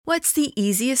What's the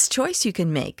easiest choice you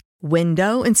can make?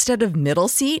 Window instead of middle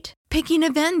seat? Picking a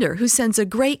vendor who sends a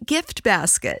great gift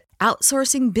basket?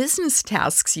 Outsourcing business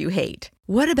tasks you hate?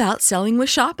 What about selling with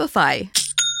Shopify?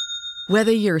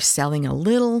 Whether you're selling a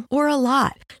little or a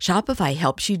lot, Shopify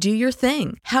helps you do your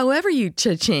thing, however you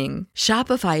cha-ching.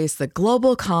 Shopify is the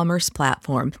global commerce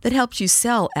platform that helps you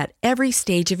sell at every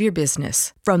stage of your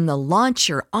business. From the launch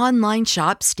your online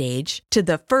shop stage to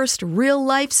the first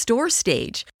real-life store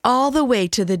stage, all the way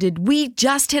to the did we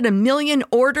just hit a million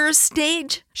orders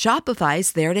stage.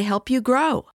 Shopify's there to help you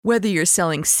grow. Whether you're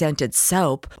selling scented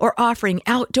soap or offering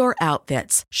outdoor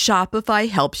outfits, Shopify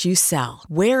helps you sell.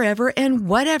 Wherever and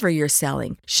whatever you're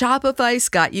selling, Shopify's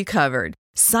got you covered.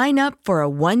 Sign up for a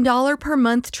 $1 per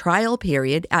month trial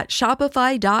period at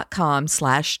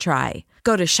shopify.com/try.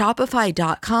 Go to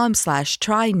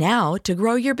shopify.com/try now to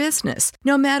grow your business,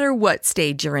 no matter what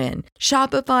stage you're in.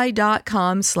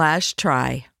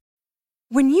 Shopify.com/try.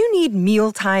 When you need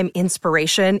mealtime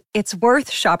inspiration, it's worth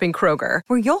shopping Kroger,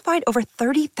 where you'll find over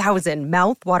 30,000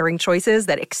 mouth-watering choices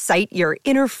that excite your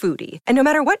inner foodie. And no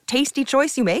matter what tasty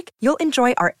choice you make, you'll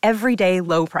enjoy our everyday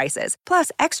low prices,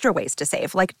 plus extra ways to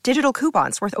save, like digital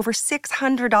coupons worth over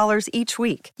 $600 each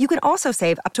week. You can also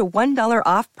save up to $1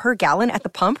 off per gallon at the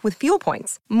pump with fuel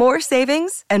points. More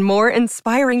savings and more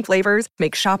inspiring flavors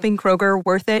make shopping Kroger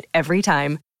worth it every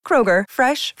time. Kroger,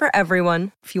 fresh for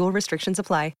everyone. Fuel restrictions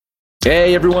apply.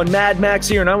 Hey everyone, Mad Max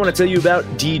here, and I want to tell you about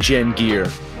DGen Gear.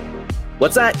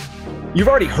 What's that? You've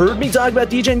already heard me talk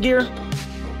about DGen Gear?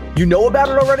 You know about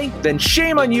it already? Then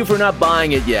shame on you for not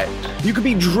buying it yet. You could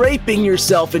be draping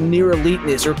yourself in near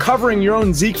eliteness or covering your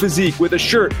own Zeke physique with a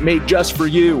shirt made just for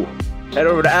you. Head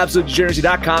over to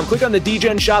AbsoluteDegeneracy.com, click on the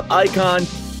DGen shop icon,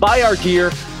 buy our gear,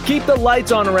 keep the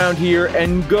lights on around here,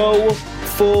 and go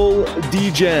full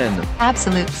DGen.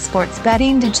 Absolute sports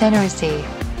betting degeneracy.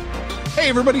 Hey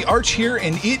everybody, Arch here,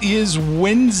 and it is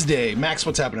Wednesday. Max,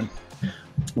 what's happening?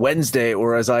 Wednesday,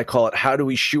 or as I call it, how do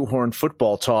we shoehorn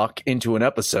football talk into an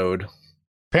episode?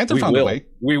 Panther found a way.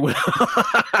 We will.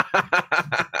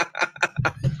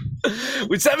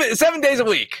 With seven days a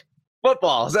week.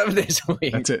 Football, 7 days a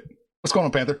week. That's it. What's going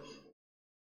on, Panther?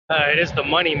 It is the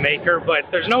money maker,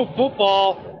 but there's no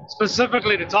football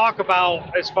specifically to talk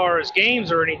about as far as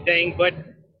games or anything, but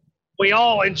we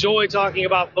all enjoy talking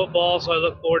about football, so I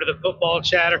look forward to the football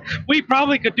chatter. We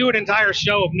probably could do an entire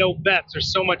show of no bets.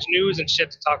 There's so much news and shit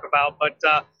to talk about, but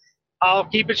I'll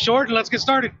keep it short and let's get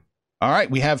started. All right,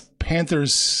 we have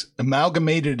Panthers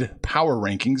amalgamated power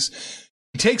rankings.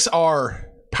 He takes our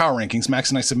power rankings, Max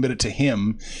and I submit it to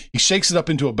him. He shakes it up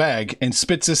into a bag and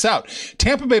spits this out.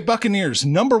 Tampa Bay Buccaneers,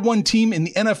 #1 team in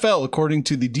the NFL, according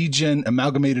to the DGen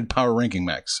amalgamated power ranking,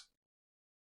 Max.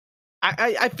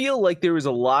 I feel like there was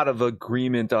a lot of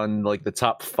agreement on like the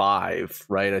top five,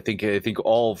 right? I think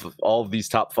all of these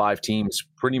top five teams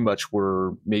pretty much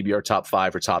were maybe our top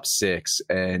five or top six,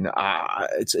 and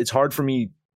it's hard for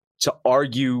me to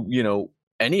argue,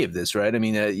 any of this, right? I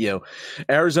mean,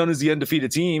 Arizona's the undefeated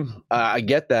team. I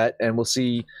get that, and we'll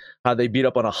see how they beat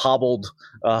up on a hobbled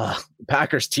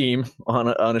Packers team on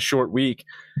a short week,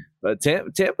 but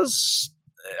Tampa's.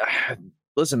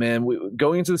 Listen, man,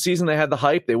 going into the season, they had the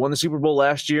hype. They won the Super Bowl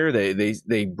last year. They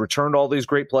returned all these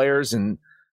great players, and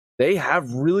they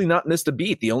have really not missed a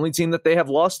beat. The only team that they have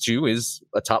lost to is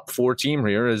a top 4 team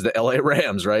here, is the LA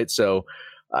Rams, right? So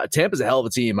Tampa's a hell of a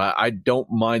team. I don't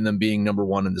mind them being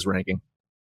 #1 in this ranking.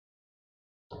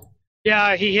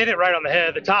 Yeah, he hit it right on the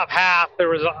head. The top half, there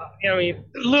was a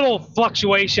little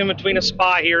fluctuation between a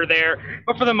spot here or there,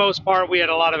 but for the most part, we had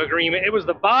a lot of agreement. It was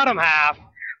the bottom half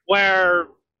where,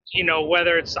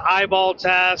 whether it's the eyeball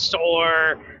test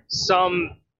or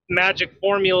some magic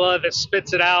formula that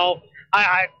spits it out,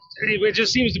 it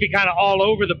just seems to be kind of all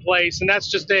over the place. And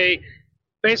that's just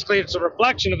basically it's a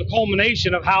reflection of the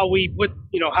culmination of how we put,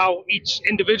 how each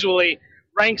individually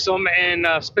ranks them and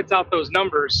spits out those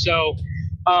numbers. So,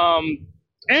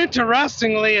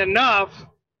 interestingly enough,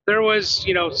 there was,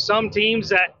 some teams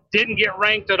that didn't get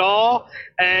ranked at all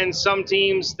and some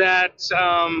teams that,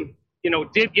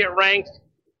 did get ranked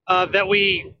that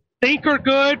we think are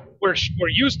good. We're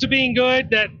used to being good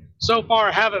that so far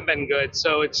haven't been good.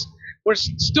 So we're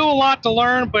still a lot to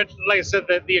learn, but like I said,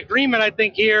 the agreement I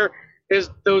think here is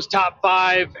those top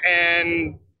 5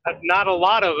 and not a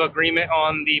lot of agreement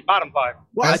on the bottom 5.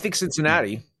 Well, I think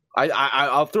Cincinnati.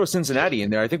 I'll throw Cincinnati in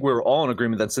there. I think we're all in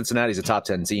agreement that Cincinnati's a top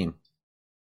 10 team.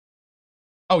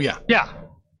 Oh yeah. Yeah.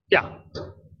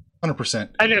 100%.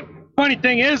 And the funny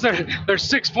thing is, they're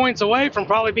 6 points away from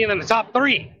probably being in the top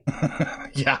 3.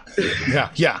 Yeah.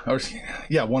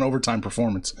 One overtime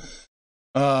performance.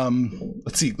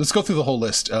 Let's see. Let's go through the whole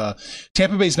list.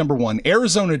 Tampa Bay's number 1.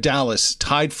 Arizona, Dallas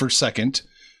tied for 2nd,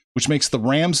 which makes the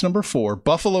Rams number 4.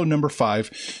 Buffalo number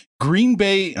 5. Green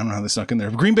Bay, I don't know how they snuck in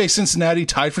there. Green Bay, Cincinnati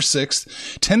tied for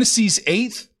 6th. Tennessee's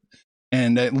 8th.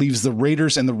 And that leaves the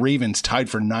Raiders and the Ravens tied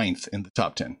for 9th in the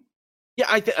top 10. Yeah,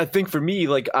 I think for me,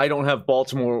 like, I don't have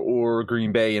Baltimore or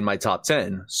Green Bay in my top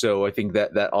 10. So I think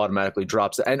that automatically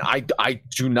drops. And I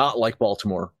do not like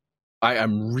Baltimore.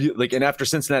 I'm really like, and after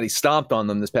Cincinnati stomped on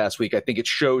them this past week, I think it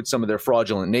showed some of their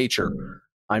fraudulent nature.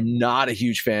 I'm not a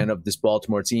huge fan of this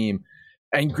Baltimore team.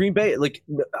 And Green Bay, like,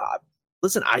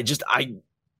 listen,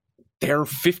 they're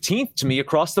 15th to me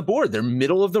across the board. They're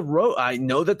middle of the road. I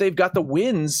know that they've got the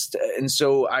wins. And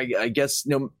so I guess,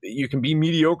 you can be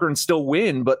mediocre and still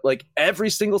win. But like every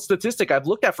single statistic I've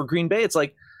looked at for Green Bay, it's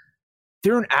like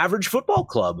they're an average football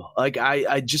club. Like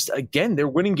I just, again, they're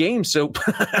winning games. So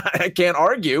I can't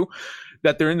argue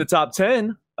that they're in the top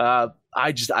 10. I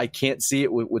can't see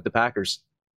it with the Packers.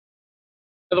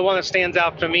 The one that stands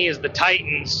out for me is the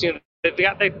Titans. They've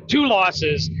got the 2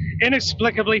 losses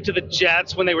inexplicably to the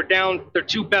Jets when they were down their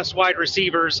 2 best wide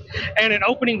receivers, and an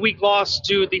opening week loss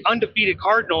to the undefeated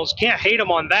Cardinals. Can't hate them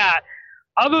on that.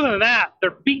 Other than that,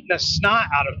 they're beating the snot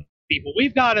out of people.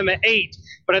 We've got them at 8,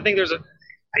 but I think there's an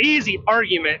easy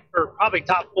argument for probably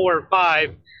top 4 or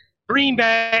 5. Green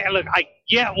Bay, and look, I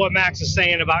get what Max is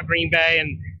saying about Green Bay,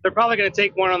 and they're probably going to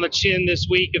take one on the chin this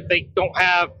week if they don't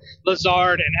have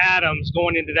Lazard and Adams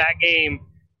going into that game.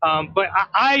 But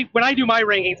when I do my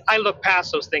rankings, I look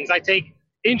past those things. I take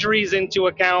injuries into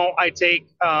account. I take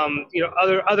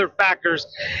other factors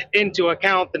into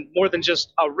account more than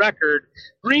just a record.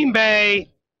 Green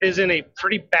Bay is in a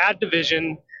pretty bad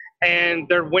division, and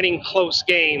they're winning close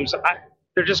games.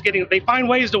 They find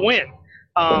ways to win,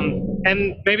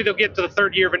 and maybe they'll get to the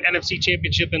 3rd year of an NFC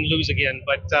Championship and lose again.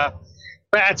 But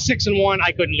at 6-1,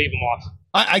 I couldn't leave them off.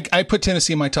 I put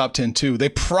Tennessee in my top 10 too. They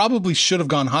probably should have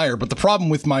gone higher, but the problem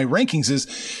with my rankings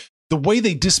is the way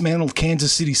they dismantled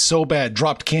Kansas City so bad,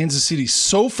 dropped Kansas City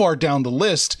so far down the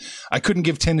list. I couldn't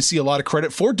give Tennessee a lot of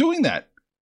credit for doing that.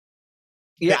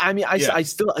 Yeah, I mean, I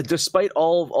still, despite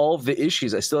all of the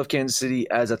issues, I still have Kansas City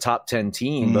as a top 10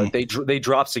 team, but they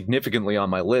dropped significantly on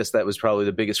my list. That was probably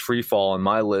the biggest free fall on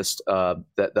my list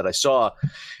that I saw.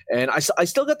 And I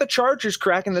still got the Chargers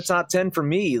cracking the top 10 for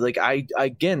me. Like, I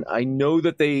know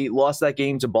that they lost that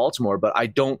game to Baltimore, but I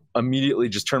don't immediately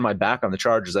just turn my back on the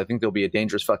Chargers. I think they'll be a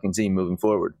dangerous fucking team moving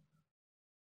forward.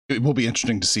 It will be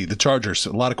interesting to see. The Chargers,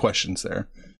 a lot of questions there.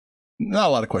 Not a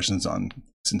lot of questions on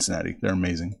Cincinnati. They're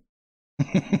amazing.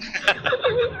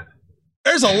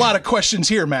 There's a lot of questions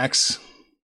here, Max.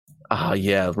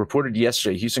 Yeah. Reported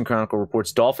yesterday, Houston Chronicle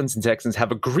reports Dolphins and Texans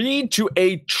have agreed to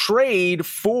a trade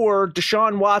for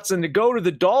Deshaun Watson to go to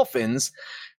the Dolphins.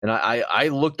 And I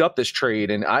looked up this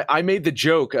trade, and I made the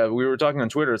joke. We were talking on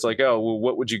Twitter. It's like, oh, well,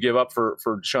 what would you give up for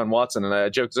Deshaun Watson? And I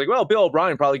joked, it's like, well, Bill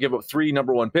O'Brien probably give up 3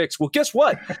 number 1 picks. Well, guess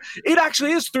what? It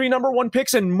actually is 3 number 1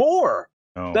 picks and more.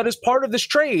 Oh. That is part of this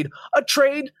trade. A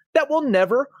trade that will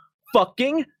never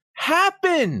fucking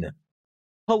happen.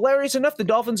 Hilarious enough, the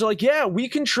Dolphins are like, yeah, we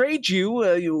can trade you.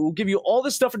 We'll give you all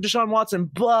this stuff for Deshaun Watson,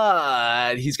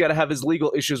 but he's got to have his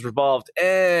legal issues resolved,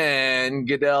 and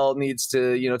Goodell needs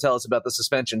to, tell us about the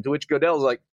suspension. To which Goodell's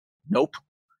like, nope.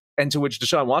 And to which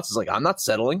Deshaun Watson's like, I'm not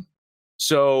settling.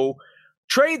 So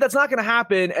trade that's not going to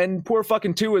happen. And poor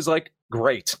fucking Tua is like,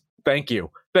 great. Thank you.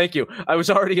 I was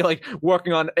already like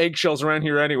working on eggshells around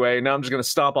here anyway. Now I'm just going to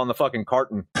stomp on the fucking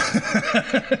carton.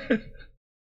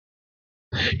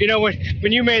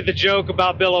 When you made the joke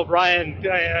about Bill O'Brien,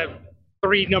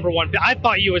 3 number 1, I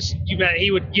thought you meant he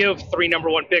would give 3 number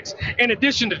 1 picks in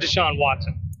addition to Deshaun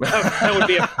Watson.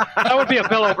 That would be a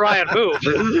Bill O'Brien move.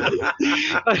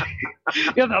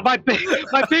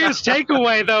 My biggest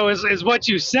takeaway though is what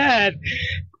you said,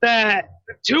 that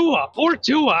poor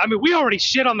Tua. I mean, we already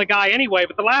shit on the guy anyway,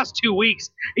 but the last 2 weeks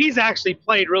he's actually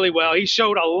played really well. He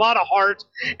showed a lot of heart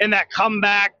in that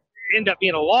comeback. Ended up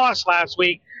being a loss last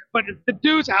week, but the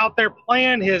dude's out there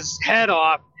playing his head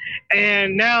off,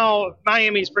 and now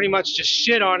Miami's pretty much just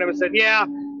shit on him and said, yeah,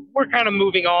 we're kind of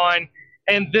moving on,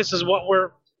 and this is what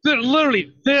we're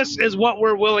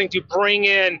willing to bring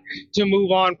in to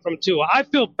move on from Tua. I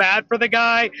feel bad for the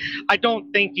guy. I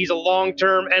don't think he's a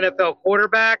long-term NFL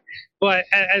quarterback, but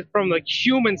from the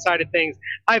human side of things,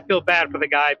 I feel bad for the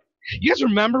guy. You guys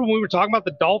remember when we were talking about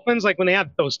the Dolphins, like when they had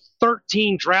those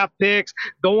 13 draft picks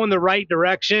going the right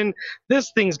direction?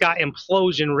 This thing's got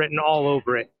implosion written all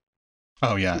over it.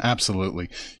 Oh, yeah, absolutely.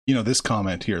 This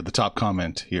comment here, the top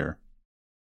comment here.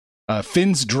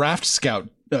 Finn's draft scout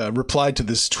replied to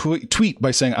this tweet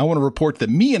by saying, I want to report that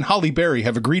me and Holly Berry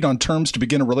have agreed on terms to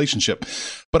begin a relationship,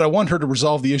 but I want her to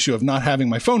resolve the issue of not having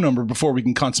my phone number before we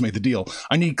can consummate the deal.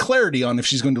 I need clarity on if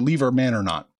she's going to leave her man or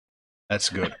not. That's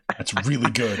good. That's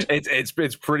really good.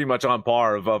 It's pretty much on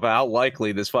par of how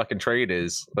likely this fucking trade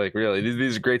is. Like, really,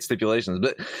 these are great stipulations.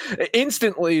 But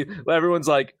instantly, everyone's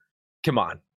like, come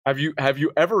on. Have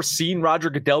you ever seen Roger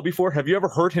Goodell before? Have you ever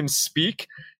heard him speak?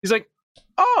 He's like,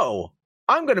 oh,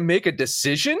 I'm going to make a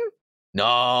decision?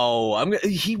 No,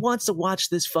 he wants to watch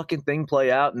this fucking thing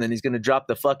play out, and then he's going to drop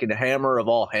the fucking hammer of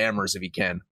all hammers if he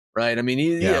can. Right? I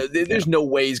mean, there's no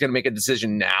way he's going to make a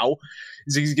decision now.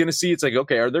 He's going to see, it's like,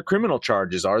 okay, are there criminal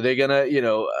charges? Are they going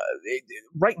to,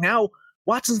 right now,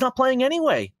 Watson's not playing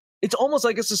anyway. It's almost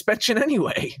like a suspension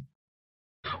anyway.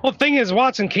 Well, the thing is,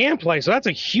 Watson can play, so that's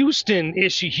a Houston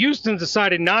issue. Houston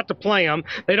decided not to play him.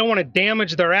 They don't want to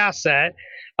damage their asset,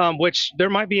 which there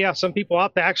might be some people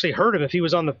out there actually hurt him if he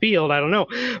was on the field. I don't know.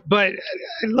 But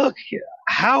look,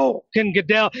 how can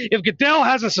if Goodell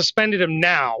hasn't suspended him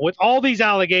now with all these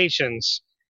allegations,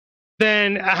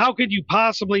 then how could you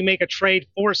possibly make a trade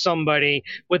for somebody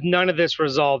with none of this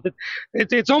resolved?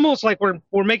 It's almost like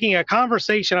we're making a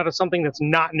conversation out of something that's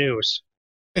not news.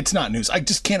 It's not news. I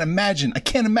just can't imagine. I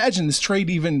can't imagine this trade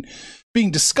even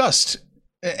being discussed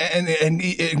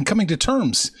and coming to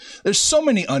terms. There's so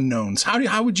many unknowns.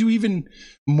 How would you even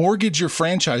mortgage your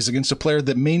franchise against a player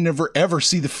that may never ever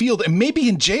see the field and maybe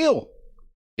in jail?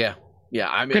 Yeah.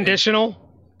 I mean, conditional.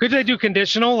 Could they do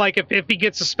conditional? Like if he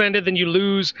gets suspended, then you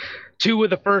lose 2 of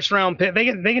the first round pick. They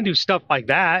can do stuff like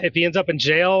that. If he ends up in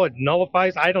jail, it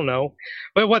nullifies. I don't know.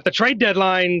 But the trade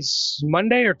deadline's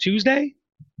Monday or Tuesday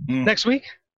next week?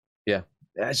 Yeah.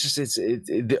 It's just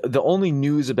the only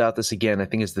news about this again, I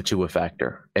think, is the Tua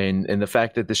factor and the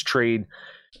fact that this trade,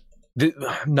 the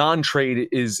non-trade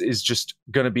is just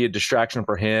going to be a distraction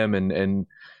for him, and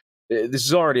this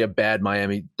is already a bad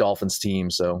Miami Dolphins team,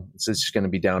 so it's just going to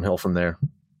be downhill from there.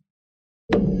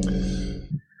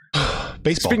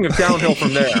 Baseball. Speaking of downhill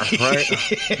from there,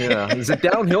 right? Yeah, is it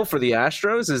downhill for the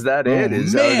Astros? Is that it?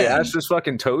 Is the Astros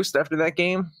fucking toast after that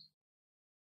game?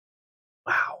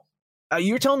 Wow.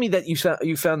 You were telling me that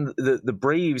you found the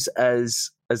Braves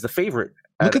as the favorite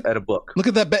at a book. Look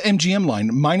at that MGM line,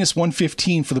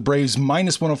 -115 for the Braves,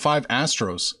 -105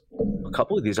 Astros. A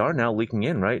couple of these are now leaking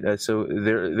in, right? So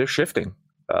they're shifting.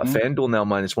 FanDuel now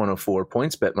 -104,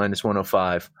 PointsBet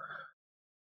 -105,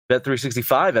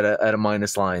 Bet365 at a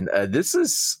minus line. This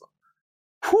is,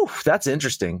 that's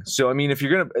interesting. So I mean, if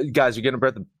you're gonna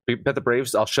bet the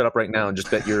Braves, I'll shut up right now and just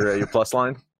bet your plus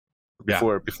line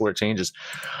before it changes.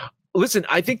 Listen,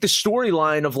 I think the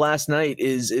storyline of last night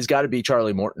is got to be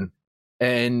Charlie Morton,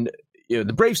 and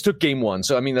the Braves took game 1,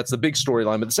 so I mean that's the big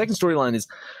storyline. But the second storyline is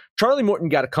Charlie Morton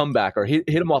got a comeback or hit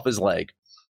him off his leg,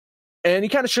 and he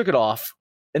kind of shook it off,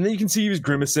 and then you can see he was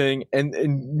grimacing. And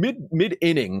in mid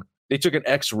inning, they took an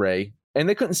X-ray and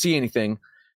they couldn't see anything,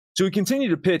 so he continued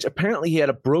to pitch. Apparently, he had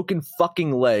a broken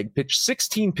fucking leg. Pitched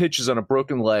 16 pitches on a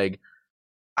broken leg.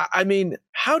 I mean,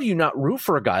 how do you not root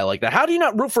for a guy like that? How do you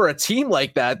not root for a team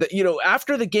like that? That,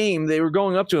 after the game, they were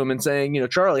going up to him and saying,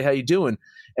 Charlie, how you doing?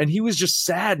 And he was just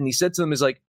sad. And he said to them, he's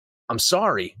like, I'm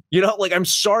sorry. I'm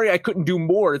sorry I couldn't do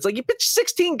more. It's like you pitched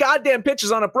 16 goddamn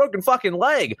pitches on a broken fucking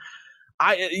leg.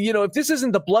 If this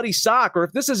isn't the bloody sock or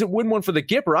if this isn't win one for the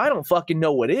Gipper, I don't fucking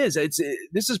know what is.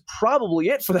 This is probably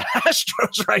it for the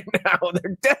Astros right now.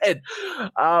 They're dead.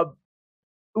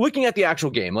 Looking at the actual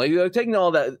game, taking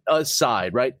all that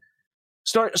aside, right?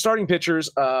 Starting pitchers,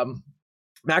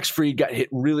 Max Fried got hit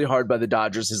really hard by the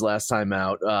Dodgers his last time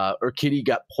out. Urquidy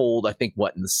got pulled, I think,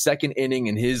 in the second inning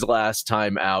in his last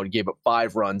time out. He gave up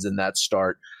 5 runs in that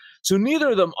start. So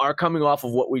neither of them are coming off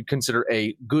of what we'd consider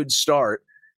a good start.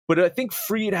 But I think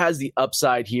Fried has the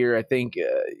upside here. I think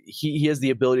he has the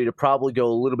ability to probably go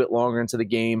a little bit longer into the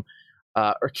game.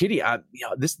 Urquidy,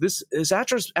 this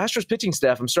Astros pitching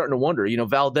staff, I'm starting to wonder.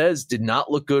 Valdez did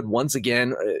not look good once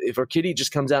again. If Urquidy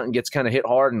just comes out and gets kind of hit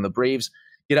hard and the Braves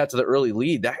get out to the early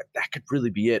lead, that could really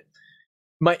be it.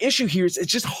 My issue here is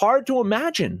it's just hard to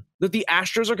imagine that the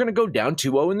Astros are going to go down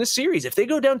 2-0 in this series. If they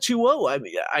go down 2-0,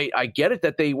 I get it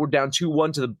that they were down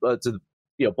 2-1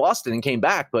 to Boston and came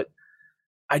back, but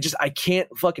I can't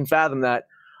fucking fathom that.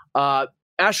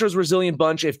 Astros resilient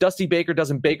bunch. If Dusty Baker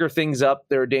doesn't Baker things up,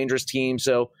 they're a dangerous team.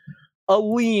 So a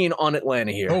lean on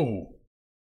Atlanta here. Oh.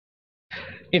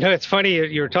 It's funny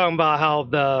you were talking about how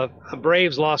the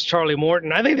Braves lost Charlie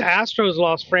Morton. I think the Astros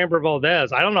lost Framber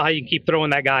Valdez. I don't know how you can keep throwing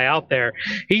that guy out there.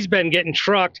 He's been getting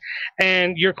trucked,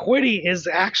 and Urquidy is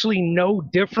actually no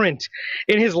different.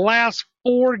 In his last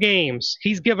 4 games,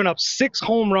 he's given up 6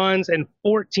 home runs and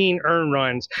 14 earned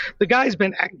runs. The guy's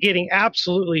been getting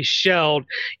absolutely shelled.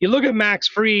 You look at Max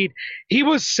Fried, he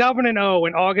was 7-0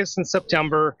 in August and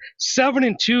September.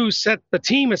 7-2 the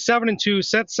team is 7-2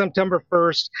 set September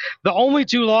 1st. The only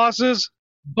 2 losses,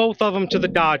 both of them to the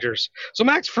Dodgers. So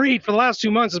Max Fried for the last 2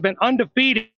 months has been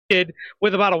undefeated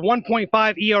with about a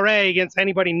 1.5 ERA against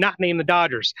anybody not named the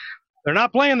Dodgers. They're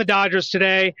not playing the Dodgers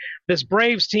today. This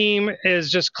Braves team is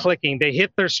just clicking. They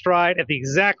hit their stride at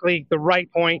exactly the right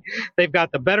point. They've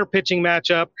got the better pitching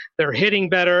matchup. They're hitting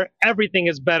better. Everything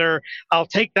is better. I'll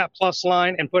take that plus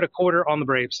line and put a quarter on the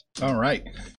Braves. All right.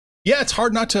 Yeah, it's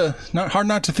hard not to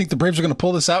think the Braves are going to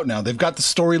pull this out now. They've got the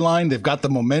storyline. They've got the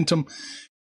momentum.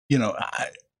 You know,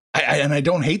 I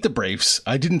don't hate the Braves.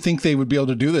 I didn't think they would be able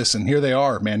to do this, and here they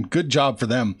are, man. Good job for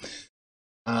them.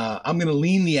 I'm going to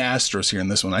lean the Astros here in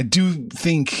this one. I do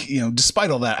think, you know,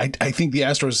 despite all that, I think the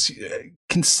Astros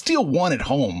can steal one at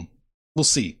home. We'll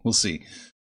see.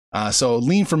 So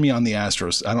lean for me on the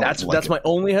Astros. That's my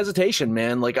only hesitation,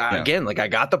 man. Like I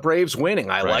got the Braves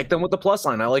winning. I like them with the plus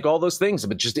line. I like all those things,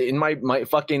 but just in my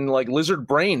fucking like lizard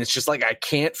brain, it's just like I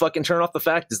can't fucking turn off the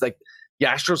fact is like the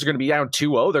Astros are going to be down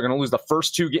 2-0. They're going to lose the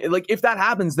first 2 games. Like if that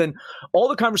happens, then all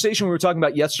the conversation we were talking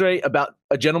about yesterday about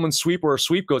a gentleman's sweep or a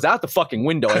sweep goes out the fucking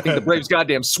window. I think the Braves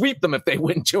goddamn sweep them if they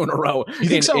win 2 in a row in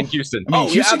Houston. I mean,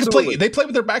 Houston can play. They play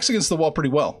with their backs against the wall pretty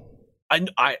well.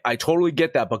 I totally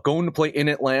get that, but going to play in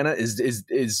Atlanta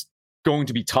is going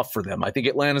to be tough for them. I think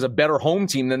Atlanta's a better home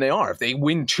team than they are. If they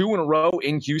win 2 in a row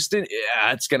in Houston,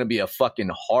 it's going to be a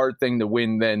fucking hard thing to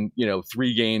win then,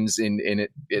 3 games in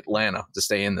Atlanta to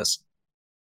stay in this.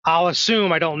 I'll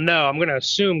assume, I don't know, I'm going to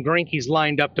assume Greinke's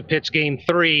lined up to pitch game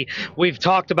 3. We've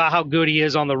talked about how good he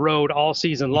is on the road all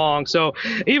season long. So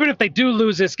even if they do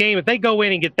lose this game, if they go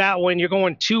in and get that win, you're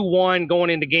going 2-1 going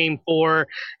into game 4.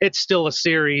 It's still a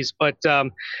series. But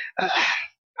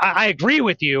I agree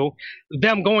with you.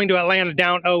 Them going to Atlanta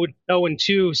down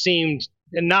 0-2 seemed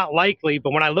not likely.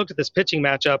 But when I looked at this pitching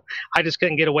matchup, I just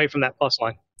couldn't get away from that plus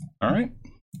line. All right.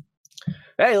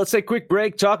 Hey, let's take a quick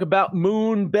break, talk about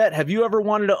MoonBet. Have you ever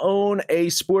wanted to own a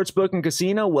sportsbook and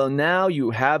casino? Well, now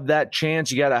you have that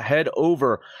chance. You got to head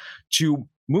over to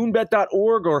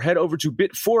moonbet.org or head over to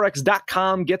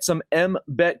bitforex.com, get some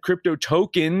MBet crypto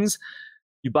tokens.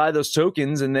 You buy those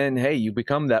tokens and then, hey, you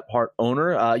become that part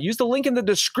owner. Use the link in the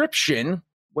description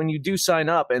when you do sign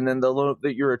up, and then they'll know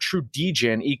that you're a true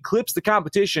DGen. Eclipse the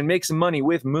competition, make some money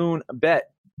with MoonBet.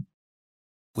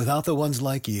 Without the ones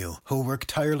like you, who work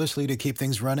tirelessly to keep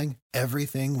things running,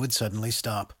 everything would suddenly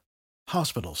stop.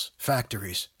 Hospitals,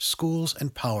 factories, schools,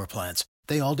 and power plants,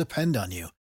 they all depend on you.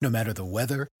 No matter the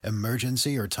weather,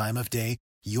 emergency, or time of day,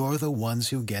 you're the ones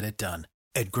who get it done.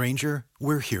 At Grainger,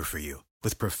 we're here for you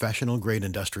with professional-grade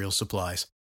industrial supplies.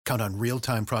 Count on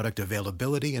real-time product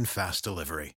availability and fast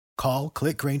delivery. Call,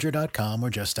 click Grainger.com, or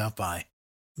just stop by.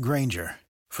 Grainger,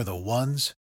 for the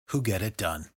ones who get it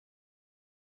done.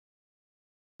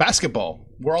 Basketball.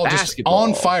 We're all just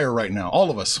on fire right now.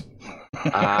 All of us.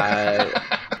 I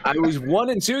was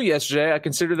 1-2 yesterday. I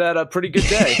consider that a pretty good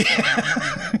day.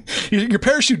 Your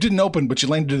parachute didn't open, but you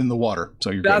landed in the water. So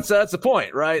you're good. That's the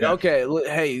point, right? Yeah. Okay.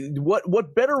 Hey,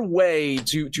 what better way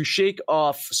to shake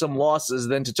off some losses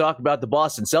than to talk about the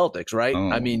Boston Celtics, right? Oh.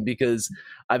 I mean, because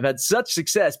I've had such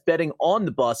success betting on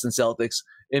the Boston Celtics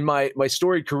in my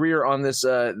storied career on this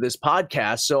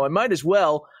podcast, so I might as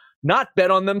well not bet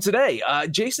on them today.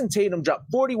 Jason Tatum dropped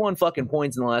 41 fucking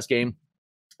points in the last game,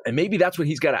 and maybe that's what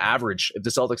he's got to average if the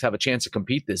Celtics have a chance to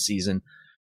compete this season.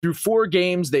 Through 4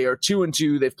 games, they are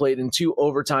 2-2. They've played in 2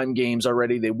 overtime games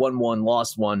already. They won 1,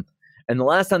 lost 1. And the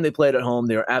last time they played at home,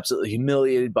 they were absolutely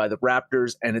humiliated by the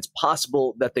Raptors, and it's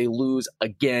possible that they lose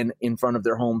again in front of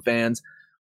their home fans.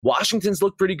 Washington's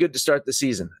looked pretty good to start the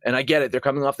season, and I get it. They're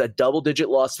coming off that double-digit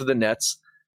loss to the Nets.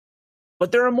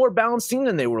 But they're a more balanced team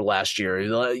than they were last year.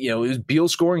 It was Beal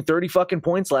scoring 30 fucking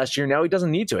points last year. Now he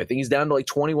doesn't need to. I think he's down to like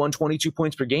 21, 22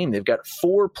 points per game. They've got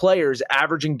 4 players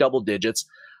averaging double digits,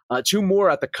 2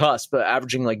 more at the cusp,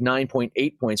 averaging like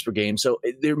 9.8 points per game. So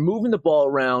they're moving the ball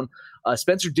around.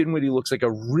 Spencer Dinwiddie looks like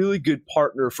a really good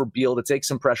partner for Beal to take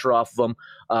some pressure off of him.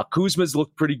 Kuzma's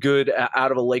looked pretty good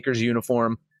out of a Lakers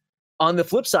uniform. On the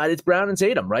flip side, it's Brown and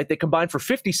Tatum, right? They combine for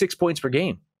 56 points per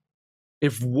game.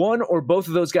 If one or both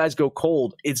of those guys go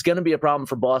cold, it's going to be a problem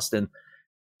for Boston.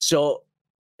 So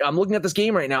I'm looking at this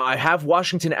game right now. I have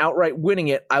Washington outright winning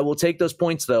it. I will take those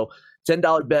points, though.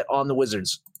 $10 bet on the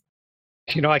Wizards.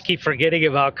 You know, I keep forgetting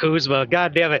about Kuzma.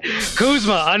 God damn it.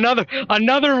 Kuzma,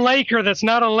 another Laker that's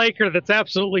not a Laker that's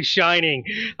absolutely shining.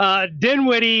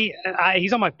 Dinwiddie,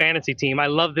 he's on my fantasy team. I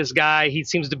love this guy. He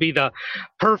seems to be the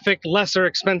perfect, lesser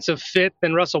expensive fit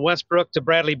than Russell Westbrook to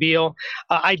Bradley Beal.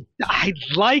 I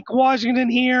like Washington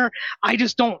here. I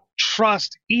just don't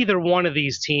trust either one of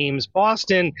these teams.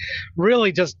 Boston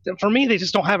really just, for me, they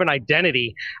just don't have an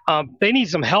identity. They need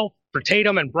some help for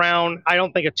Tatum and Brown. I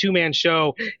don't think a two-man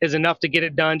show is enough to get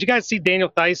it done. Did you guys see Daniel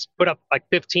Theis put up like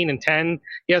 15 and 10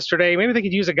 yesterday? Maybe they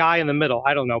could use a guy in the middle.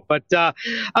 I don't know. But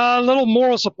a little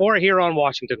moral support here on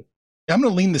Washington. I'm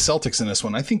going to lean the Celtics in this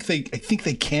one. I think they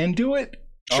can do it.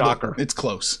 Shocker. It's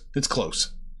close.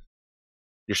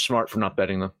 You're smart for not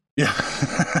betting them. Yeah.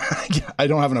 Yeah, I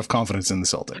don't have enough confidence in the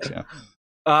Celtics. Yeah.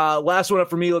 Last one up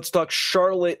for me. Let's talk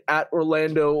Charlotte at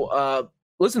Orlando.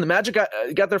 Listen, the Magic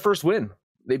got their first win.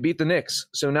 They beat the Knicks,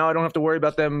 so now I don't have to worry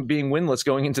about them being winless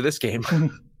going into this game.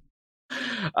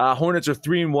 Hornets are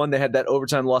 3-1. They had that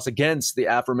overtime loss against the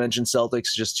aforementioned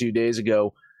Celtics just 2 days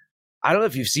ago. I don't know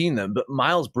if you've seen them, but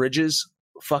Miles Bridges,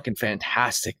 fucking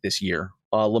fantastic this year.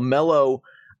 LaMelo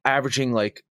averaging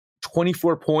like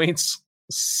 24 points,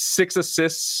 6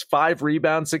 assists, 5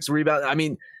 rebounds, 6 rebounds. I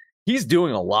mean, he's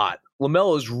doing a lot.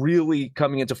 LaMelo is really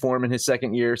coming into form in his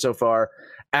second year so far.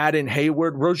 Add in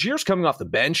Hayward. Rozier's coming off the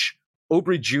bench.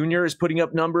 Aubrey Jr. is putting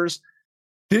up numbers.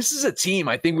 This is a team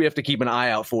I think we have to keep an eye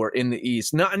out for in the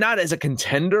East. Not as a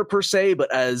contender per se,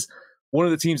 but as one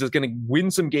of the teams that's going to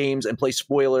win some games and play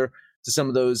spoiler to some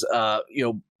of those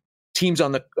teams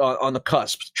on the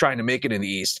cusp trying to make it in the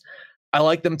East. I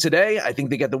like them today. I think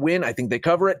they get the win. I think they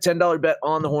cover it. $10 bet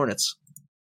on the Hornets.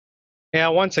 Yeah,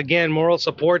 once again, moral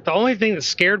support. The only thing that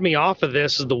scared me off of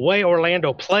this is the way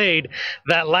Orlando played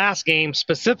that last game,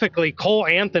 specifically Cole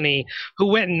Anthony, who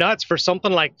went nuts for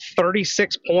something like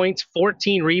 36 points,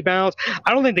 14 rebounds.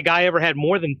 I don't think the guy ever had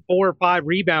more than 4 or 5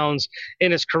 rebounds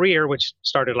in his career, which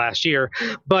started last year.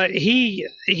 But he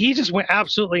just went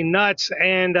absolutely nuts.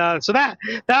 And so that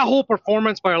whole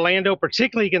performance by Orlando,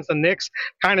 particularly against the Knicks,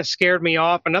 kind of scared me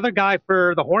off. Another guy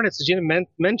for the Hornets, as you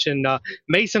mentioned,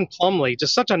 Mason Plumlee,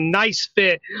 just such a nice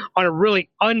fit on a really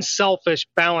unselfish,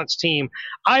 balanced team.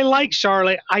 I like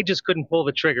Charlotte. I just couldn't pull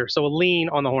the trigger. So a lean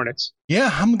on the Hornets. Yeah,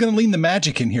 I'm going to lean the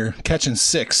Magic in here, catching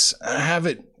 6. I have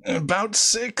it about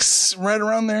 6, right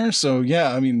around there. So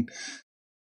yeah, I mean,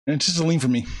 it's just a lean for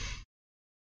me.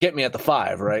 Get me at the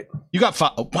 5, right? You got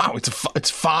 5. Oh, wow, it's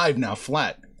 5 now,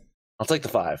 flat. I'll take the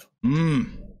 5.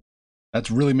 That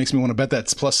really makes me want to bet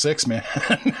that's plus 6, man.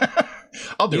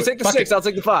 I'll do it. You take the 6, I'll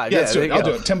take the 5. Yeah, I'll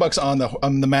do it. $10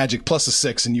 on the Magic plus a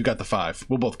 6, and you got the 5.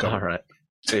 We'll both cover. All right.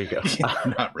 There you go.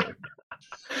 Yeah, not really.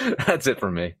 That's it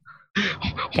for me.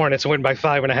 Hornets win by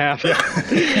 5.5.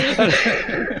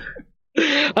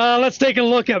 Yeah. Let's take a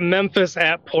look at Memphis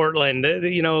at Portland.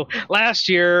 Last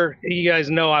year, you guys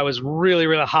know I was really,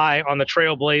 really high on the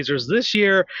Trailblazers. This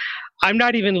year, I'm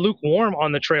not even lukewarm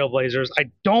on the Trailblazers. I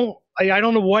don't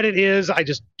know what it is. I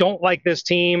just don't like this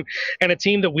team, and a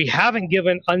team that we haven't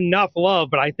given enough love,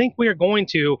 but I think we are going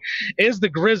to, is the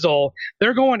Grizzle.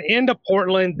 They're going into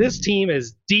Portland. This team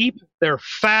is deep. They're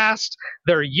fast.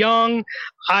 They're young.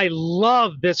 I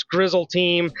love this Grizzle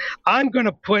team. I'm going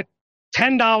to put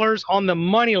 $10 on the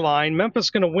money line. Memphis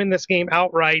is going to win this game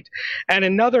outright, and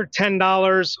another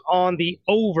 $10 on the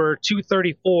over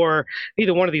 234.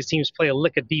 Neither one of these teams play a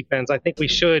lick of defense. I think we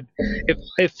should,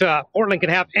 if Portland can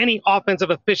have any offensive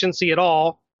efficiency at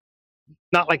all,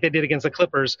 not like they did against the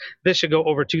Clippers, this should go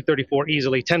over 234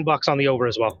 easily. $10 on the over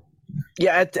as well.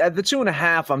 Yeah, at the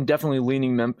 2.5, I'm definitely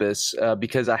leaning Memphis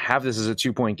because I have this as a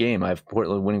 2-point game. I have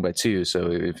Portland winning by 2, so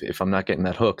if I'm not getting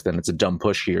that hook, then it's a dumb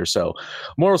push here. So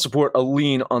moral support, a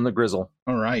lean on the Grizzle.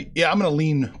 All right. Yeah, I'm going to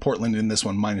lean Portland in this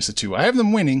one minus the 2. I have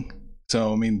them winning,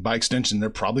 so I mean, by extension, they're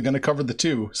probably going to cover the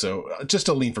 2. So just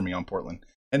a lean for me on Portland.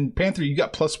 And Panther, you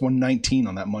got plus 119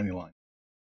 on that money line.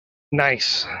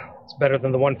 Nice. It's better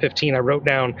than the 115 I wrote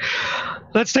down.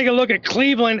 Let's take a look at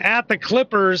Cleveland at the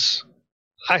Clippers.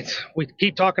 We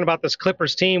keep talking about this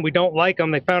Clippers team. We don't like them.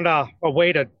 They found a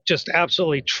way to just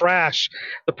absolutely trash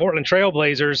the Portland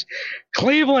Trailblazers.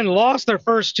 Cleveland lost their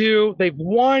first 2. They've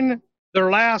won their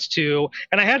last 2.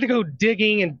 And I had to go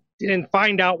digging and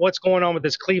find out what's going on with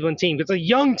this Cleveland team. It's a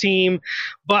young team,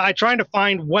 but I'm trying to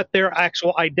find what their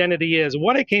actual identity is.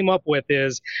 What I came up with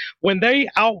is when they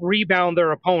out-rebound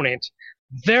their opponent,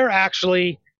 they're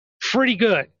actually pretty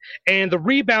good. And the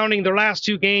rebounding their last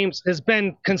 2 games has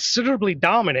been considerably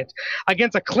dominant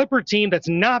against a Clipper team that's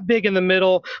not big in the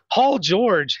middle. Paul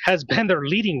George has been their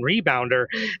leading rebounder.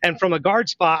 And from a guard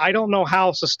spot, I don't know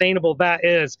how sustainable that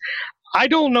is. I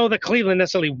don't know that Cleveland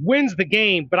necessarily wins the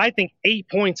game, but I think 8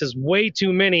 points is way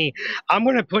too many. I'm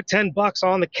going to put $10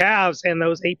 on the Cavs and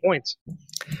those 8 points.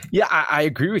 Yeah, I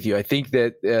agree with you. I think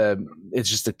that it's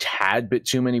just a tad bit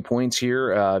too many points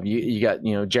here. You got,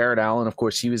 Jared Allen, of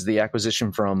course, he was the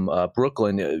acquisition from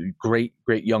Brooklyn, a great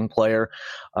young player.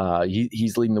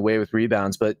 He's leading the way with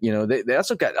rebounds, but they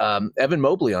also got Evan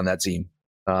Mobley on that team.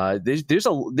 There's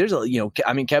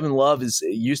a Kevin Love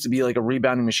used to be like a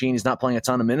rebounding machine. He's not playing a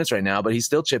ton of minutes right now, but he's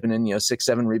still chipping in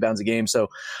 6-7 rebounds a game. So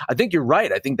I think you're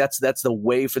right. I think that's the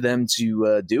way for them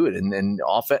to do it. And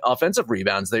offensive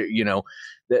rebounds,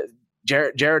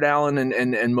 Jared Allen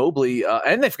and Mobley,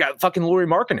 and they've got fucking Lauri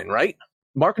Markkanen, right?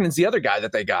 Markkanen's the other guy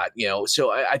that they got,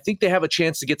 so I think they have a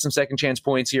chance to get some second chance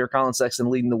points here. Colin Sexton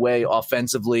leading the way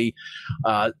offensively.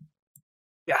 I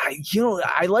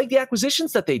like the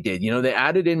acquisitions that they did. They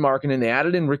added in Markkanen, they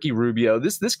added in Ricky Rubio.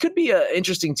 This could be an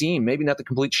interesting team. Maybe not the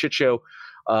complete shit show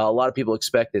a lot of people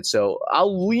expect it. So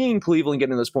I'll lean Cleveland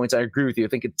getting those points. I agree with you. I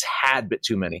think a tad bit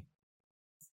too many.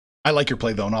 I like your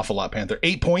play though an awful lot, Panther.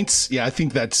 8 points. Yeah, I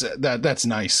think that's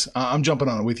nice. I'm jumping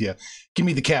on it with you. Give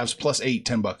me the Cavs +8,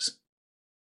 $10.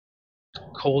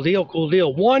 Cool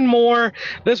deal. One more.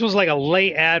 This was like a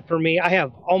late ad for me. I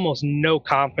have almost no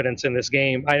confidence in this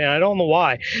game. I don't know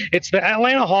why. It's the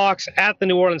Atlanta Hawks at the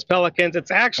New Orleans Pelicans. It's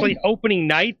actually opening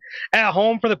night at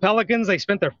home for the Pelicans. They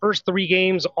spent their first 3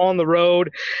 games on the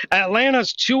road.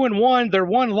 Atlanta's 2-1. Their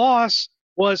one loss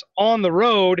was on the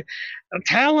road.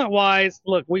 Talent-wise,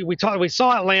 look, we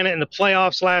saw Atlanta in the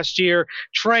playoffs last year.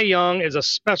 Trae Young is a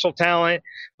special talent,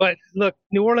 but look,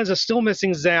 New Orleans is still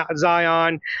missing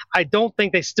Zion. I don't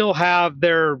think they still have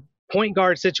their point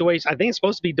guard situation. I think it's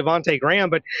supposed to be Devontae Graham,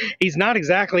 but he's not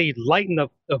exactly lighting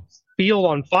the field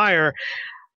on fire.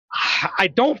 I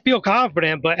don't feel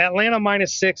confident, but Atlanta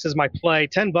 -6 is my play.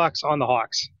 $10 on the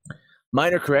Hawks.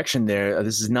 Minor correction there.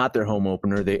 This is not their home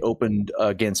opener. They opened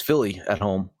against Philly at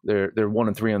home. They're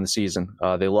 1-3 on the season.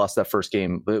 They lost that first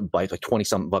game by like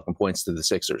 20-something fucking points to the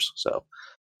Sixers. So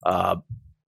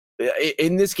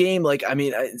in this game,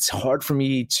 it's hard for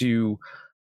me to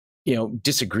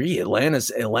disagree.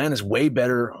 Atlanta's way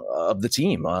better of the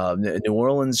team. New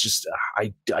Orleans just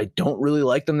I don't really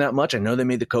like them that much. I know they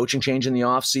made the coaching change in the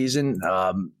offseason.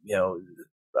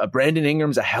 Brandon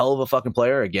Ingram's a hell of a fucking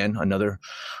player. Again, another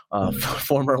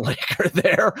former Laker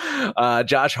there.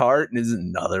 Josh Hart is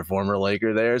another former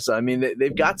Laker there. So,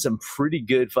 they've got some pretty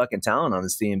good fucking talent on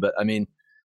this team. But,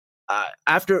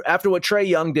 after what Trae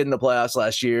Young did in the playoffs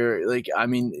last year,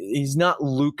 he's not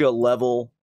Luka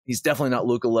level. He's definitely not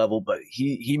Luka level, but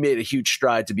he made a huge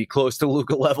stride to be close to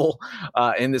Luka level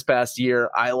in this past year.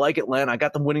 I like Atlanta. I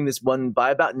got them winning this one by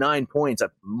about 9 points. I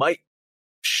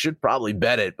should probably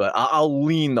bet it, but I'll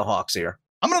lean the Hawks here.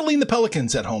 I'm going to lean the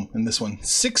Pelicans at home in this one.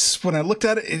 6, when I looked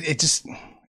at it, it just,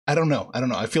 I don't know.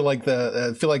 I feel like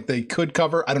they could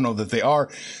cover. I don't know that they are.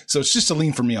 So it's just a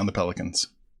lean for me on the Pelicans.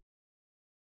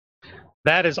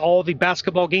 That is all the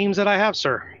basketball games that I have,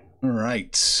 sir. All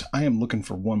right. I am looking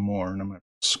for one more, and I'm going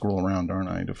to scroll around, aren't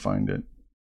I, to find it.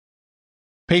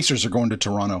 Pacers are going to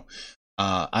Toronto.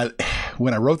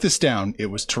 When I wrote this down, it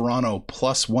was Toronto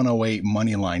 +108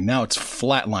 money line. Now it's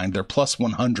flatlined. They're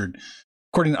 +100.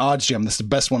 According to OddsJam, that's the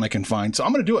best one I can find. So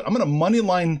I'm going to do it. I'm going to money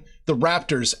line the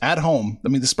Raptors at home.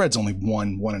 The spread's only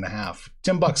 1.5.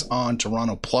 $10 on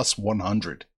Toronto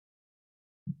 +100.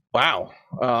 Wow.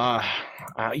 I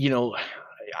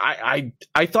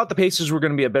thought the Pacers were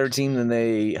going to be a better team than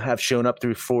they have shown up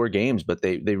through 4 games, but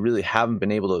they really haven't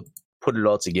been able to put it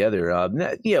all together.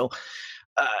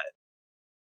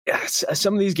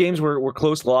 Some of these games were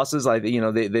close losses.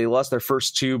 They lost their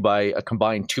first 2 by a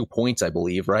combined 2 points, I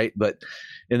believe, right? But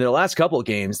in their last couple of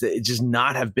games, they just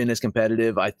not have been as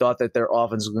competitive. I thought that their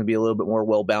offense was going to be a little bit more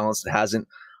well-balanced. It hasn't.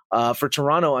 For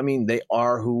Toronto, they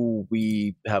are who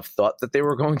we have thought that they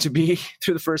were going to be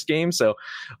through the first game. So,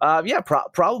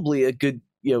 probably a good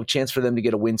chance for them to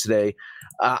get a win today.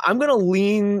 I'm going to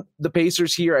lean the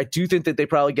Pacers here. I do think that they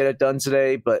probably get it done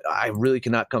today, but I really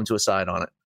cannot come to a side on it.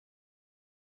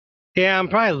 Yeah, I'm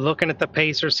probably looking at the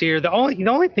Pacers here. The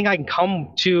only thing I can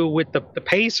come to with the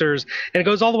Pacers, and it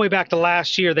goes all the way back to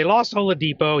last year, they lost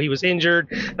Oladipo. He was injured.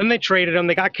 Then they traded him.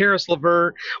 They got Karis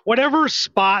LeVert. Whatever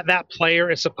spot that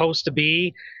player is supposed to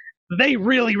be, they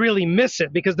really, really miss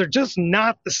it because they're just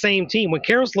not the same team. When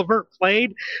Karis LeVert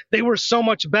played, they were so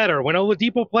much better. When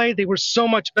Oladipo played, they were so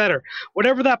much better.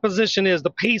 Whatever that position is,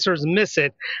 the Pacers miss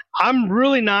it. I'm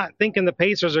really not thinking the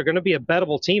Pacers are going to be a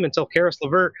bettable team until Karis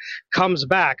LeVert comes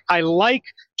back. I like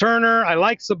Turner. I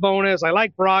like Sabonis. I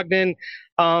like Brogdon.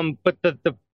 But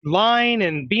the line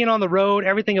and being on the road,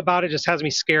 everything about it just has me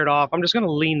scared off. I'm just going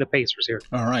to lean the Pacers here.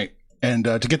 All right. And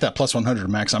to get that plus 100,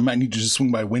 Max, I might need you to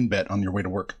swing by WinBet on your way to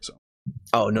work. So.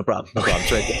 Oh, no problem. No problem.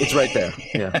 It's right there.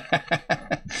 Yeah.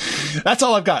 That's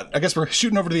all I've got. I guess we're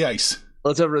shooting over to the ice.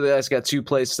 Let's over to the ice. Got 2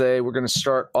 plays today. We're going to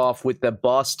start off with the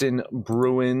Boston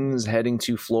Bruins heading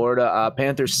to Florida.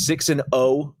 Panthers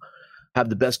 6-0. Have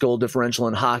the best goal differential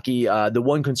in hockey. The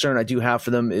one concern I do have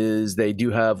for them is they do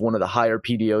have one of the higher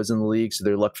PDOs in the league, so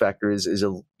their luck factor is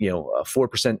a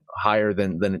 4% higher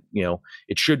than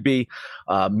it should be,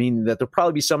 meaning that there'll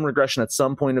probably be some regression at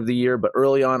some point of the year. But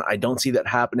early on, I don't see that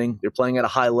happening. They're playing at a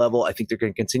high level. I think they're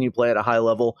going to continue to play at a high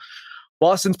level.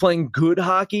 Boston's playing good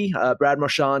hockey. Brad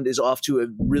Marchand is off to a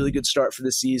really good start for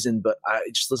the season, but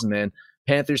listen, man.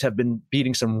 Panthers have been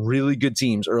beating some really good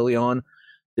teams early on.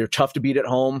 They're tough to beat at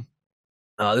home.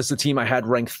 This is a team I had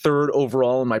ranked 3rd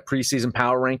overall in my preseason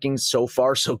power rankings. So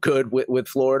far, so good with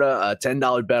Florida.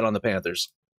 $10 bet on the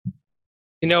Panthers.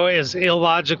 As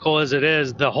illogical as it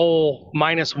is, the whole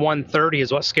minus 130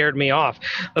 is what scared me off.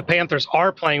 The Panthers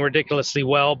are playing ridiculously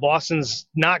well. Boston's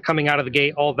not coming out of the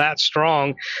gate all that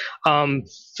strong.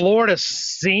 Florida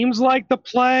seems like the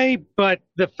play, but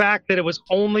the fact that it was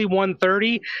only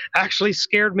 130 actually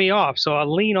scared me off. So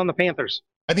I'll lean on the Panthers.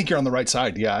 I think you're on the right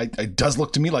side. Yeah, it does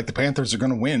look to me like the Panthers are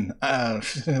going to win.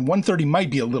 130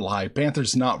 might be a little high.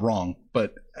 Panthers not wrong,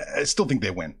 but I still think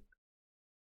they win.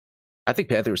 I think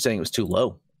Panthers were saying it was too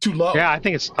low. Too low? Yeah, I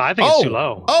think it's too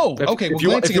low. Oh, okay. If you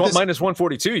want minus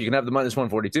 142, you can have the minus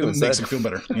 142 instead. Makes me feel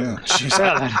better. Yeah.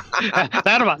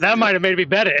 that might have made me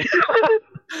bet it.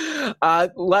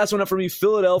 Last one up for me,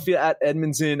 Philadelphia at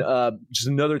Edmonton. Just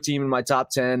another team in my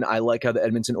top 10. I like how the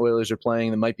Edmonton Oilers are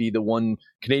playing. They might be the one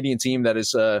Canadian team that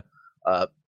is the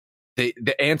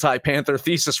anti-Panther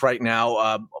thesis right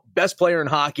now. Best player in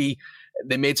hockey.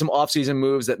 They made some offseason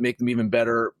moves that make them even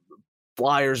better.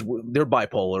 Flyers, they're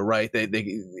bipolar, right?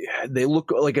 They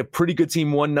look like a pretty good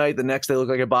team one night. The next, they look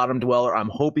like a bottom dweller. I'm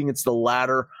hoping it's the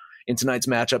latter in tonight's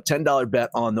matchup. $10 bet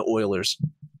on the Oilers.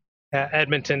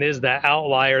 Edmonton is that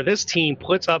outlier. This team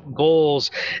puts up goals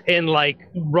in like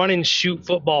run and shoot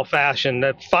football fashion.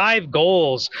 That 5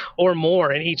 goals or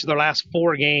more in each of their last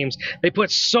 4 games. They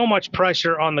put so much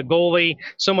pressure on the goalie,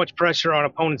 so much pressure on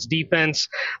opponents' defense.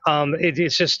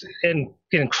 It's just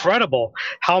incredible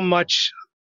how much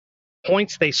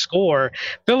points they score.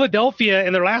 Philadelphia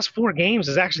in their last 4 games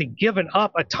has actually given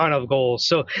up a ton of goals.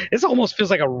 So this almost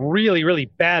feels like a really, really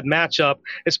bad matchup,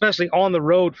 especially on the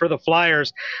road for the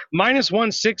Flyers. Minus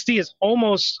 160 is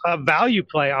almost a value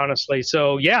play, honestly.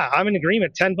 So yeah, I'm in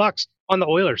agreement. $10 on the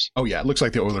Oilers. Oh yeah, it looks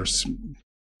like the Oilers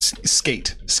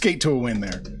skate to a win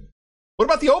there. What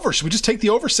about the over? Should we just take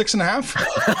the over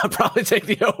 6.5? Probably take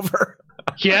the over.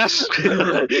 Yes.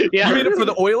 Yeah. You mean it for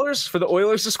the Oilers? For the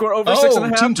Oilers to score over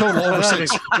 6.5? Team total over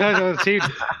 6.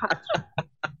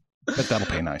 Bet that'll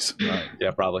pay nice. Right.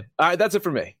 Yeah, probably. All right, that's it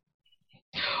for me.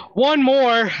 One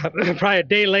more, probably a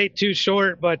day late, too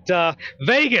short, but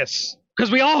Vegas. Because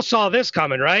we all saw this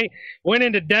coming, right? Went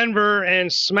into Denver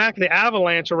and smacked the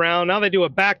Avalanche around. Now they do a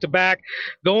back-to-back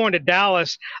going to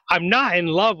Dallas. I'm not in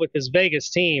love with this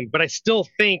Vegas team, but I still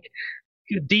think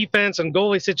defense and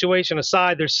goalie situation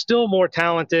aside, they're still more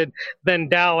talented than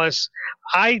Dallas.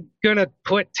 I'm going to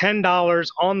put $10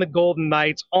 on the Golden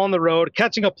Knights on the road,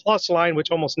 catching a plus line,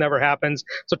 which almost never happens.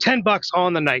 So $10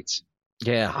 on the Knights.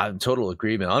 Yeah, I'm total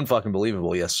agreement. Unfucking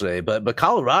believable yesterday. But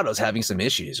Colorado's having some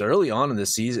issues early on in the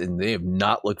season. They have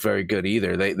not looked very good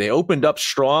either. They opened up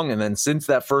strong, and then since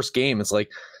that first game, it's like,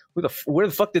 where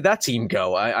the fuck did that team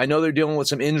go? I know they're dealing with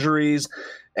some injuries,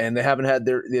 and they haven't had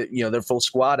their full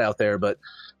squad out there. But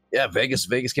yeah,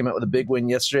 Vegas came out with a big win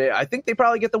yesterday. I think they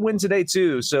probably get the win today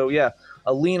too. So yeah,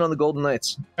 a lean on the Golden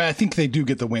Knights. I think they do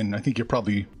get the win. I think you're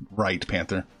probably right,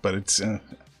 Panther. But it's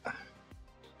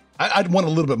I'd want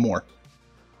a little bit more.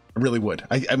 I really would.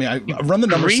 I mean, I run the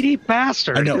numbers. Greedy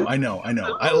bastard. I know.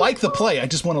 I like the play. I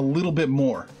just want a little bit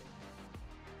more.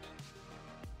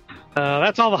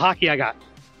 That's all the hockey I got.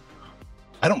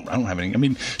 I don't have any. I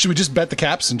mean, should we just bet the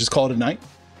Caps and just call it a night?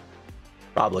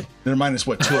 Probably. They're minus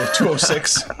what,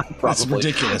 206? That's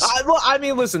ridiculous. Well, I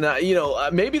mean, listen,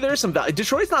 maybe there's some value.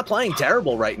 Detroit's not playing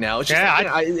terrible right now. It's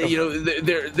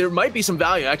just, there might be some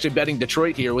value actually betting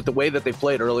Detroit here with the way that they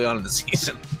played early on in the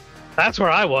season. That's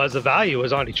where I was. The value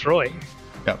was on Detroit.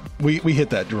 Yeah, we hit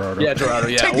that, Gerardo. Yeah, Gerardo.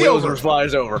 Yeah, take the over.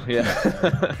 Flyers over. Yeah.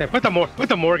 Put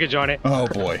the mortgage on it. Oh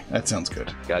boy, that sounds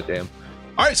good. Goddamn.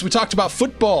 All right, so we talked about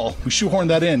football. We shoehorned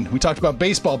that in. We talked about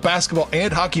baseball, basketball,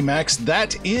 and hockey, Max.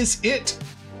 That is it.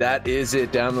 That is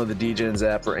it. Download the DJs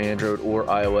app for Android or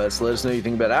iOS. Let us know what you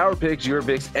think about our picks, your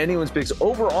picks, anyone's picks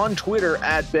over on Twitter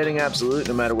at Betting Absolute.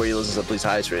 No matter where you listen, so please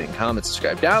highest rating, comment,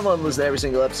 subscribe, download, and listen to every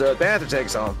single episode. Panther, take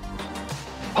us home.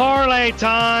 Parlay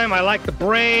time. I like the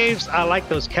Braves. I like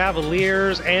those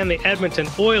Cavaliers and the Edmonton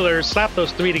Oilers. Slap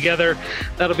those three together.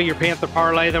 That'll be your Panther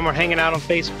parlay. Then we're hanging out on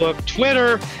Facebook,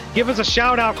 Twitter. Give us a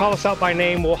shout out. Call us out by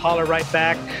name. We'll holler right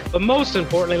back. But most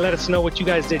importantly, let us know what you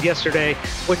guys did yesterday,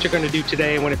 what you're going to do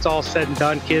today. And when it's all said and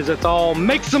done, kids, it's all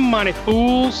make some money,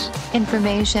 fools.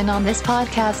 Information on this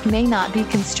podcast may not be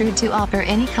construed to offer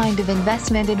any kind of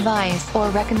investment advice or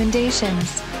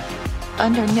recommendations.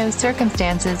 Under no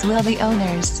circumstances will the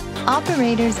owners,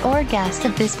 operators, or guests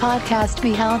of this podcast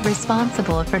be held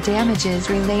responsible for damages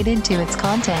related to its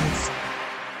contents.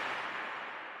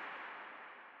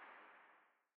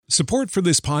 Support for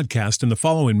this podcast and the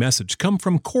following message come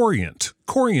from Corient.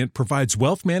 Corient provides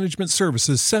wealth management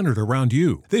services centered around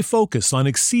you. They focus on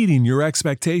exceeding your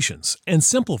expectations and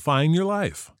simplifying your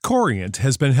life. Corient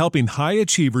has been helping high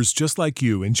achievers just like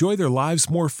you enjoy their lives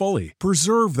more fully,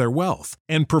 preserve their wealth,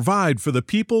 and provide for the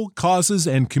people, causes,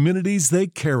 and communities they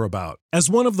care about. As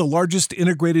one of the largest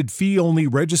integrated fee-only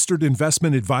registered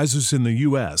investment advisors in the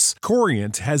U.S.,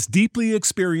 Corient has deeply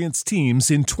experienced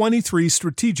teams in 23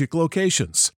 strategic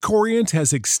locations. Corient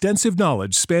has extensive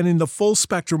knowledge spanning the full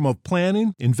spectrum of planning,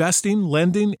 investing,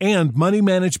 lending, and money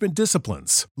management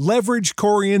disciplines. Leverage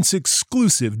Corient's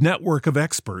exclusive network of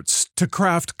experts to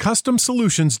craft custom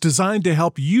solutions designed to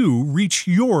help you reach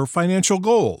your financial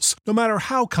goals, no matter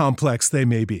how complex they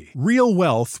may be. Real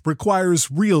wealth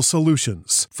requires real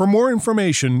solutions. For more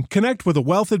information, connect with a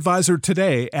wealth advisor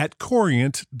today at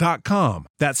Corient.com.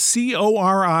 That's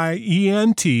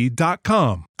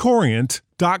Corient.com.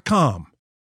 Corient.com.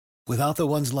 Without the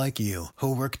ones like you,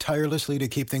 who work tirelessly to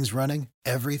keep things running,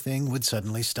 everything would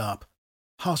suddenly stop.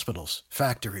 Hospitals,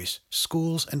 factories,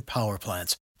 schools, and power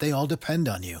plants, they all depend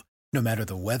on you. No matter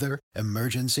the weather,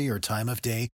 emergency, or time of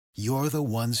day, you're the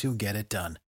ones who get it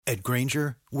done. At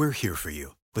Grainger, we're here for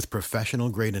you with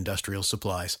professional-grade industrial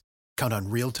supplies. Count on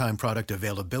real-time product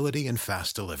availability and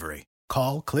fast delivery.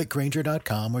 Call, click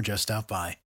Grainger.com, or just stop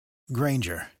by.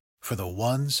 Grainger, for the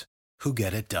ones who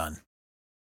get it done.